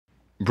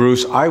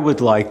Bruce, I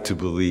would like to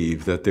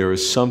believe that there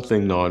is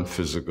something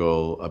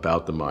non-physical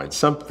about the mind,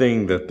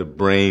 something that the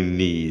brain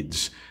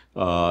needs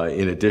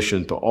in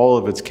addition to all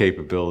of its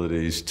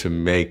capabilities to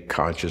make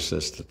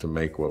consciousness, to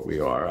make what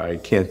we are. I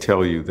can't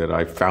tell you that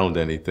I found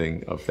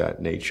anything of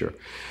that nature.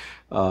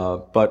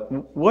 But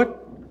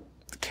what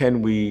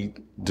can we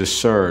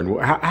discern?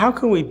 How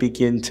can we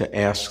begin to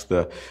ask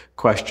the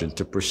question,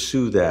 to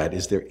pursue that?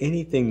 Is there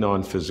anything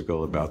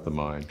non-physical about the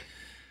mind?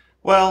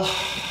 Well,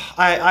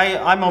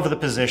 I'm of the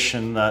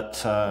position that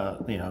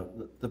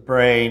the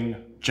brain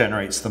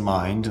generates the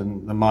mind,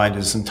 and the mind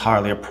is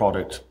entirely a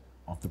product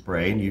of the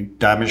brain. You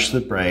damage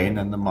the brain,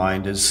 and the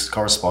mind is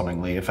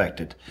correspondingly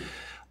affected.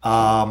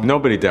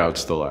 Nobody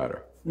doubts the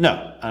latter. No,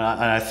 and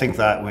I think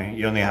that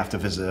you only have to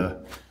visit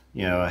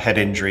a head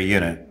injury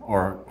unit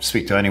or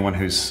speak to anyone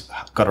who's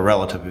got a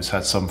relative who's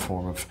had some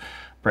form of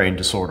brain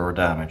disorder or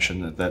damage,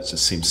 and that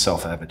just seems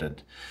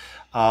self-evident.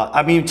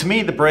 I mean, to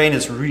me, the brain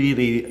is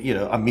really,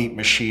 a meat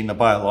machine, a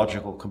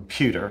biological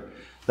computer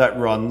that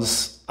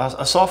runs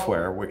a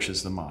software, which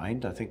is the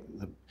mind. I think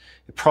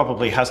it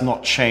probably has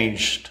not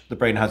changed, the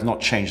brain has not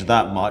changed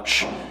that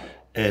much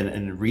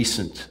in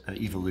recent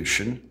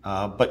evolution,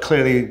 but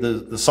clearly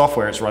the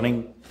software it's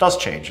running does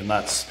change, and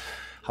that's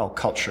how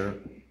culture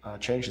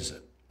changes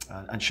it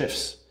and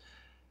shifts.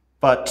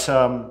 But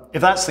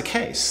if that's the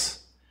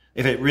case,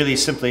 if it really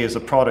simply is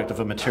a product of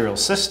a material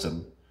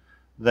system,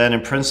 then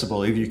in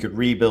principle, if you could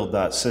rebuild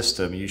that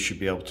system, you should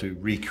be able to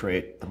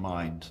recreate the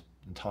mind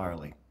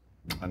entirely.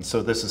 And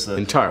so this is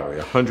entirely,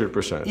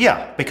 100%.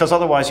 Yeah, because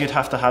otherwise you'd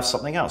have to have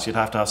something else. You'd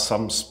have to have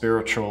some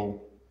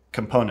spiritual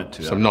component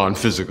to it. Some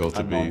non-physical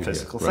to be.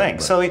 Non-physical thing.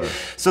 Right, so, right.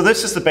 So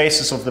this is the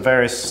basis of the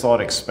various thought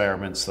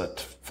experiments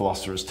that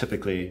philosophers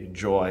typically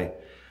enjoy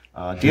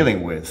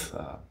dealing with,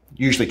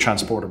 usually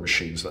transporter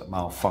machines that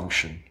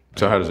malfunction.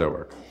 So how does that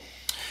work?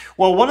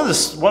 Well, one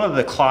of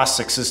the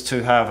classics is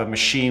to have a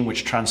machine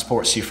which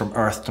transports you from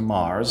Earth to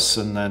Mars,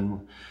 and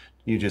then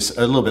you just,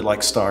 a little bit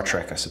like Star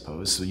Trek, I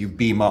suppose. So you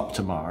beam up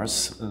to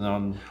Mars,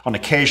 and on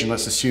occasion,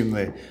 let's assume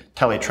the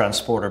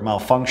teletransporter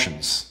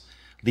malfunctions,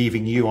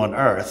 leaving you on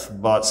Earth,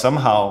 but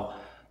somehow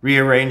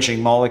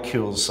rearranging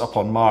molecules up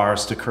on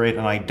Mars to create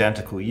an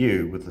identical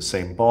you with the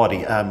same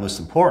body, and most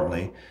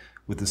importantly,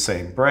 with the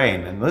same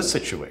brain. In those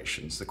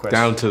situations, the question...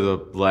 Down to the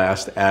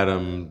last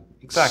atom...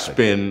 Exactly.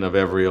 Spin of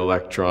every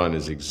electron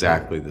is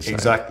exactly the same.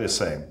 Exactly the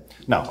same.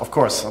 Now, of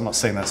course, I'm not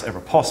saying that's ever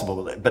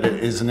possible, but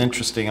it is an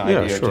interesting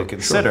idea to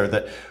consider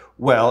that,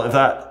 well, if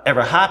that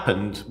ever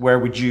happened, where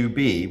would you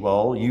be?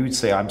 Well, you would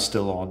say, I'm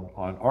still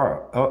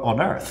on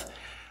Earth.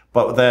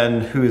 But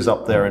then who is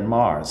up there in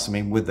Mars? I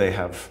mean, would they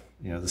have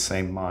the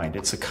same mind?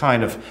 It's a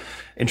kind of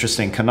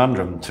interesting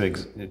conundrum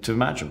to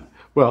imagine.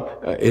 Well,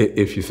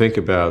 if you think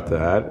about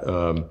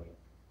that,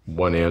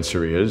 one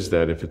answer is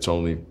that if it's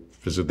only...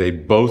 Because they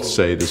both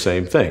say the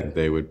same thing.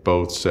 They would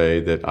both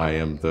say that I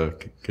am the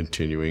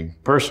continuing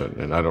person,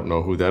 and I don't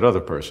know who that other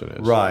person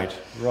is. Right,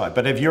 right.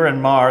 But if you're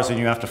in Mars and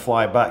you have to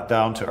fly back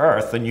down to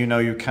Earth, then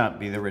you can't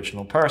be the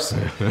original person.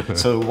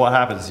 So what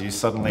happens? You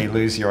suddenly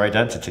lose your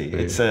identity.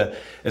 It's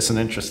an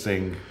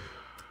interesting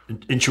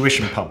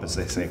intuition pump, as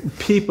they say.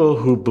 People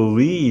who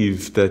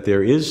believe that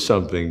there is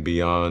something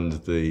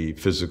beyond the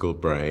physical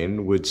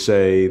brain would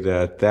say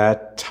that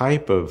that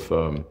type of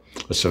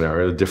a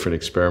scenario, different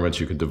experiments,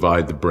 you can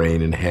divide the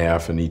brain in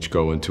half and each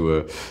go into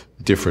a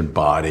different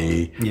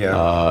body.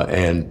 Yeah.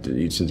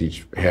 And since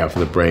each half of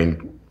the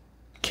brain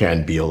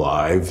can be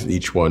alive,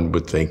 each one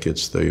would think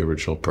it's the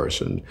original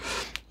person.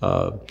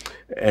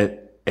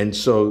 And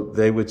so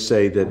they would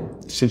say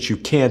that since you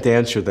can't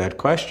answer that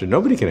question,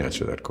 nobody can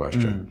answer that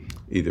question,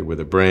 either with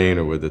a brain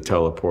or with a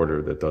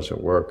teleporter that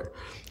doesn't work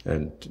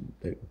and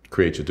it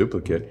creates a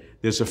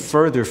duplicate, there's a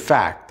further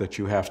fact that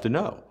you have to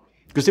know.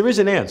 Because there is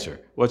an answer.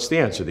 What's the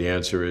answer? The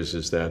answer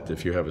is that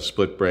if you have a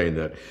split brain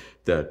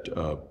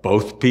that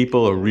both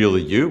people are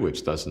really you,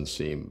 which doesn't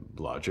seem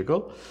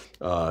logical,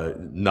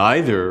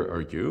 neither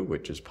are you,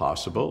 which is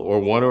possible,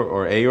 or one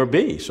or A or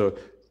B. So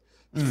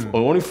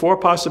only 4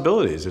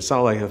 possibilities. It's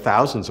not like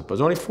thousands of, there's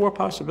only 4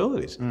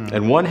 possibilities.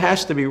 And 1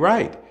 has to be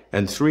right,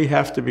 and 3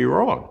 have to be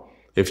wrong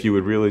if you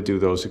would really do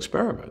those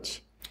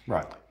experiments.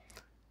 Right.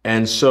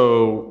 And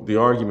so the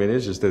argument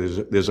is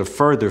that there's a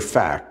further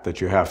fact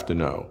that you have to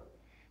know,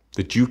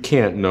 that you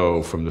can't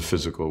know from the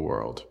physical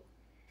world.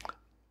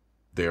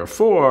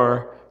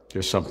 Therefore,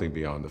 there's something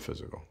beyond the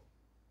physical.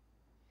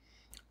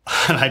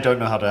 I don't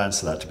know how to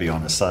answer that, to be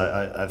honest.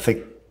 I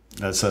think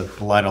that's a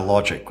line of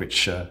logic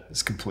which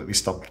has completely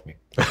stumped me.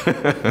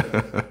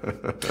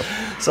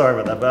 Sorry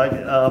about that, but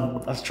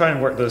I was trying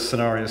to work those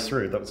scenarios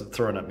through. That was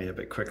thrown at me a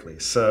bit quickly.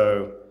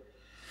 So,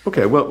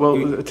 okay,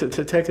 well,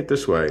 to take it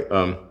this way,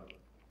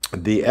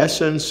 the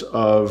essence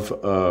of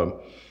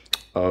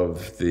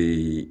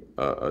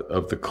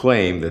the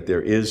claim that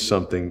there is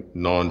something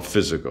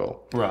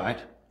non-physical, right,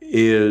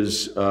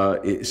 is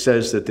it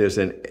says that there's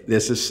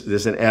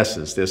an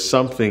essence, there's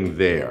something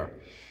there.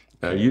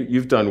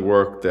 You've done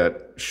work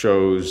that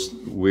shows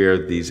where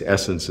these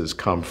essences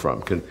come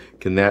from.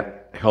 Can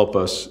that help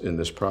us in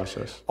this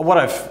process? What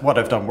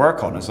I've done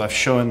work on is I've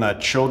shown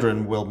that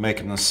children will make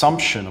an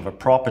assumption of a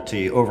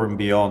property over and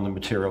beyond the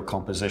material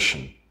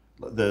composition,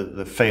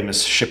 the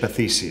famous ship of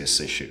Theseus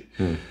issue.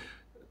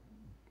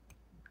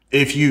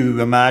 If you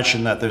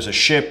imagine that there's a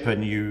ship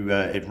and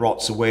it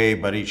rots away,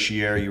 but each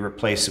year you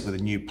replace it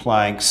with new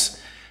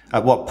planks,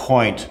 at what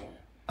point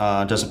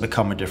does it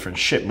become a different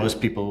ship?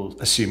 Most people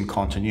assume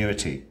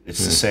continuity.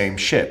 It's the same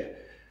ship.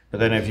 But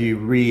then if you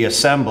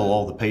reassemble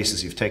all the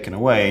pieces you've taken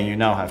away, and you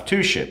now have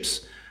two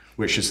ships,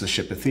 which is the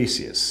ship of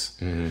Theseus.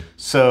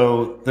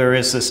 So there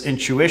is this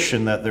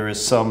intuition that there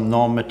is some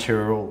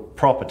non-material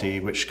property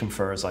which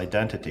confers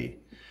identity.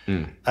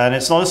 And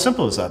it's not as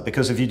simple as that,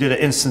 because if you did it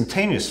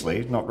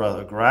instantaneously, not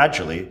rather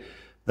gradually,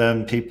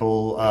 then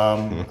people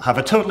have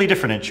a totally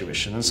different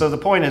intuition. And so the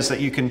point is that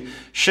you can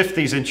shift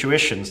these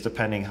intuitions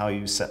depending how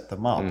you set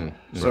them up.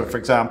 So for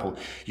example,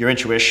 your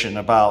intuition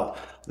about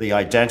the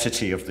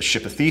identity of the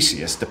ship of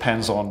Theseus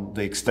depends on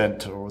the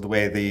extent or the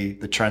way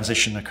the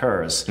transition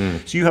occurs.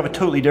 So you have a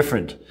totally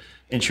different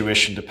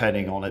intuition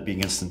depending on it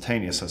being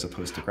instantaneous as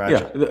opposed to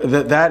gradual.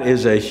 Yeah, that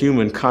is a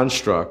human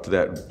construct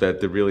that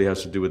really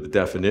has to do with the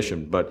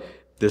definition, but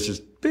there's this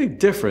big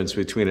difference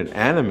between an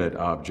animate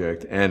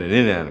object and an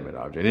inanimate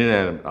object. An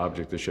inanimate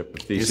object, the ship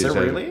of Theseus. Is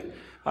there really?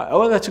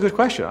 Oh, that's a good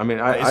question. I mean,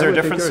 is there a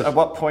difference? At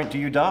what point do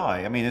you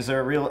die? I mean, is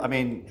there a real? I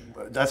mean,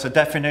 that's a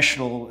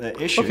definitional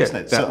issue, isn't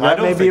it? That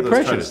may be a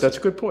prejudice. That's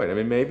a good point. I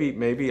mean, maybe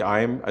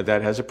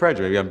that has a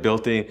prejudice. Maybe I'm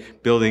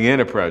building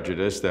in a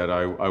prejudice that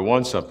I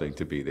want something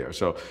to be there.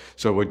 So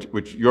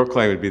what your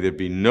claim would be there'd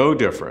be no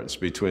difference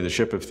between the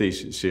ship of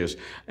Theseus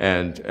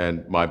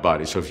and my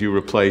body. So if you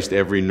replaced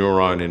every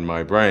neuron in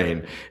my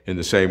brain in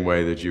the same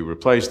way that you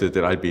replaced it,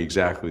 that I'd be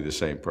exactly the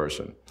same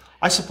person.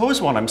 I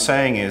suppose what I'm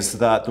saying is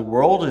that the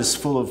world is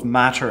full of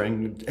matter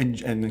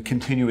and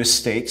continuous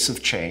states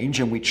of change,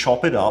 and we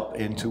chop it up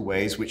into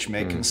ways which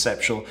make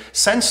conceptual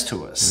sense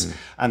to us.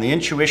 And the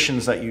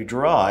intuitions that you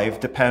derive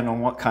depend on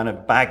what kind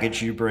of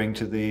baggage you bring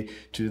to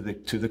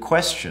the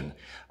question.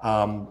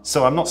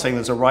 So I'm not saying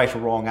there's a right or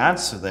wrong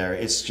answer there.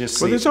 It's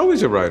just there's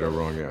always a right or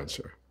wrong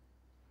answer.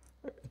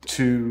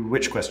 To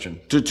which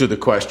question? To the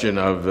question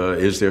of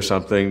is there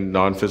something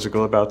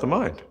non-physical about the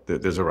mind?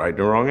 There's a right and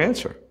a wrong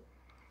answer.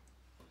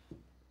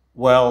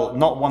 Well,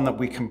 not one that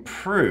we can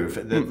prove.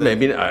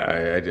 Maybe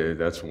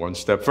that's one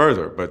step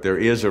further, but there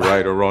is a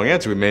right or wrong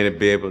answer. We may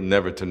be able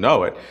never to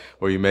know it,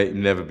 or you may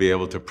never be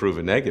able to prove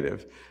a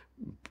negative,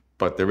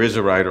 but there is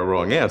a right or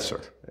wrong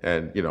answer.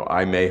 And,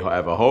 I may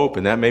have a hope,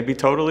 and that may be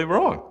totally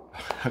wrong.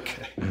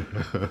 Okay.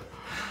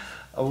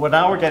 Well,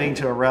 now we're getting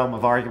to a realm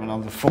of argument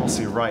on the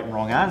falsity of right and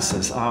wrong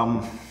answers.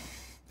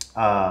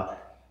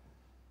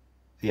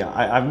 Yeah,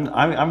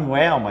 I'm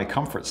way out of my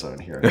comfort zone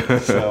here,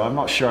 so I'm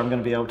not sure I'm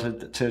going to be able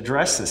to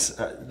address this.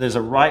 There's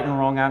a right and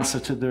wrong answer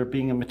to there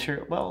being a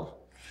material. Well,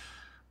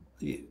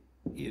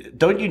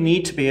 don't you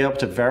need to be able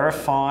to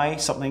verify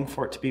something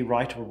for it to be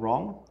right or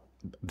wrong?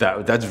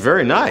 That's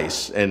very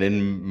nice, and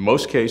in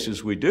most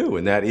cases we do,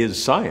 and that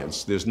is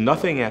science. There's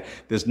nothing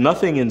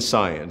in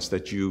science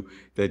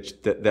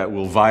that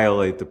will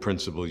violate the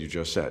principle you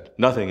just said.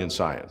 Nothing in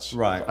science.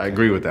 Right. I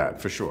agree with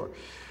that for sure.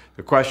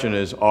 The question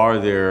is, are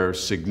there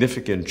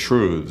significant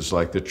truths,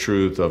 like the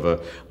truth of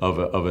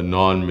a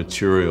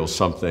non-material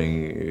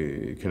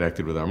something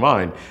connected with our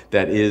mind,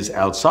 that is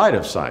outside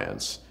of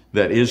science,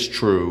 that is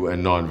true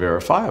and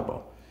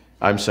non-verifiable?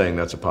 I'm saying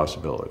that's a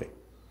possibility.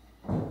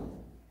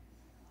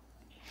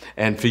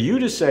 And for you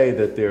to say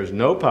that there's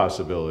no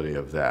possibility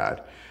of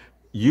that,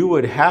 you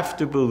would have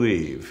to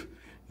believe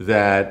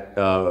that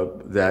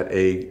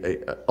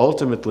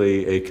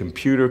ultimately a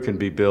computer can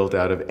be built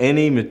out of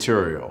any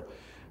material.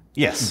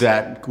 Yes.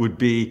 That would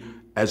be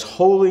as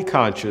wholly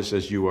conscious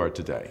as you are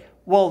today.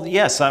 Well,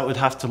 yes, that would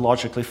have to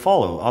logically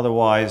follow.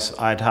 Otherwise,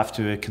 I'd have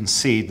to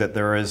concede that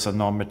there is a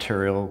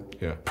non-material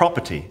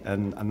property,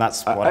 and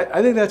that's what...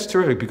 I think that's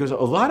terrific, because a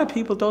lot of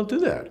people don't do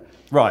that.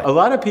 Right. A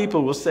lot of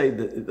people will say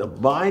that the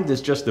mind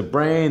is just the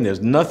brain, there's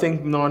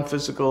nothing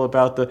non-physical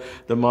about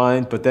the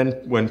mind, but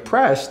then when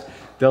pressed,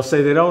 they'll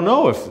say they don't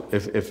know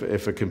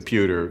if a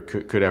computer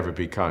could ever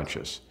be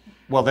conscious.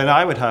 Well, then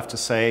I would have to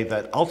say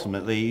that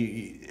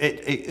ultimately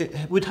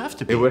it would have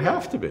to be. It would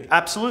have to be.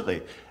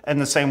 Absolutely. In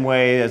the same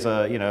way as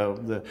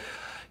the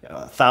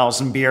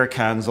 1,000 beer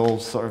cans all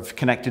sort of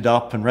connected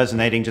up and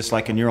resonating just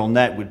like a neural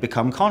net would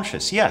become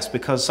conscious. Yes,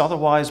 because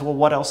otherwise, well,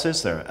 what else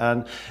is there?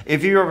 And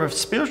if you're of a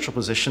spiritual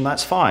position,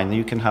 that's fine.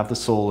 You can have the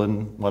soul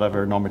and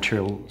whatever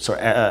non-material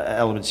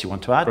elements you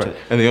want to add to it.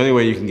 And the only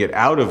way you can get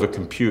out of a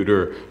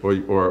computer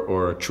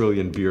or a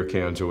trillion beer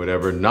cans or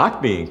whatever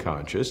not being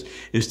conscious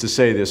is to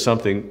say there's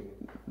something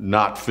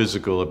not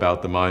physical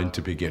about the mind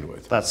to begin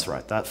with. That's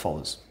right. That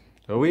follows.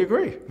 So we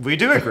agree. We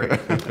do agree.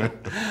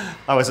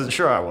 I wasn't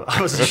sure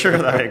I wasn't sure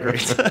that I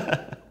agreed.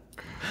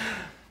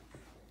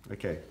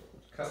 Okay.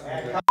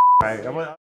 All right.